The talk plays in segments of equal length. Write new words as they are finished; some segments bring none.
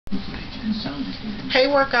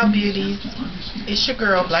Hey workout beauties, it's your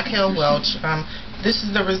girl Black Hale Welch. This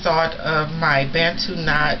is the result of my Bantu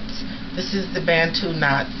knots. This is the Bantu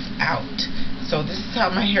knots out. So this is how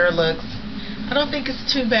my hair looks. I don't think it's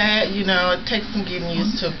too bad, you know. It takes some getting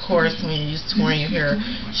used to, of course, when you're used to wearing your hair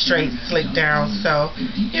straight, slicked down. So,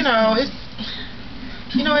 you know,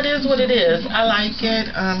 it is what it is. I like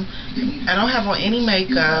it. I don't have on any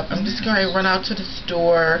makeup. I'm just going to run out to the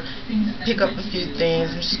store, pick up a few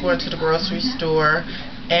things. I'm just going to the grocery store,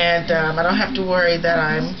 and I don't have to worry that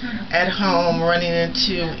I'm at home running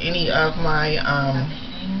into any of my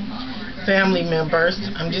family members.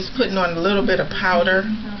 I'm just putting on a little bit of powder.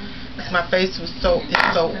 My face was so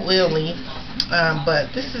oily,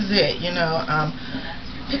 but this is it. You know,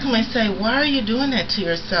 people may say, "Why are you doing that to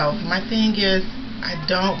yourself?" My thing is, I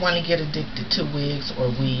don't want to get addicted to wigs or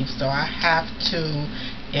weaves, so I have to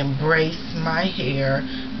embrace my hair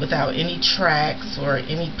without any tracks or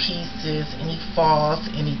any pieces, any falls,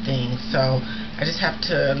 anything. So I just have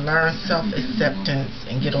to learn self-acceptance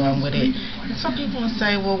and get on with it. And some people will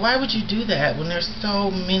say, well, why would you do that when there's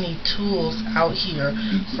so many tools out here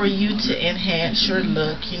for you to enhance your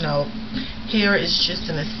look? You know, hair is just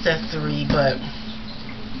an accessory, but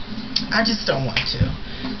I just don't want to.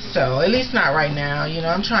 So, at least not right now. You know,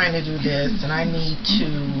 I'm trying to do this, and I need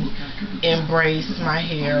to embrace my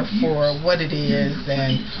hair for what it is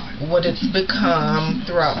and what it's become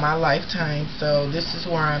throughout my lifetime. So, this is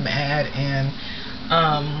where I'm at, and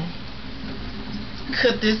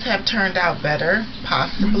could this have turned out better?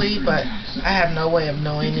 Possibly, but I have no way of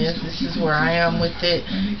knowing this. This is where I am with it,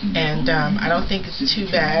 and I don't think it's too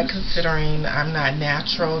bad considering I'm not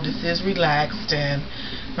natural. This is relaxed, and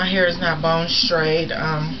my hair is not bone straight.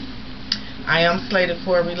 I am slated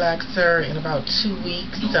for a relaxer in about 2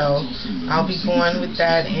 weeks, so I'll be going with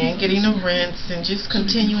that and getting a rinse and just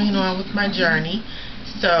continuing on with my journey.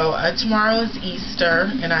 So tomorrow is Easter,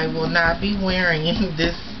 and I will not be wearing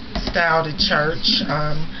this style to church.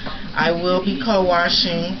 I will be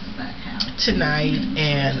co-washing tonight,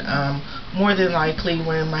 and more than likely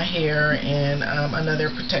wearing my hair in another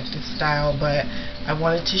protective style. But I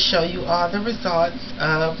wanted to show you all the results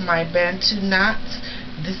of my Bantu knots.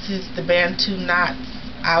 This is the Bantu knots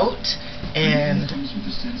out, and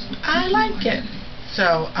I like it.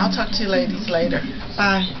 So I'll talk to you ladies later.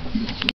 Bye.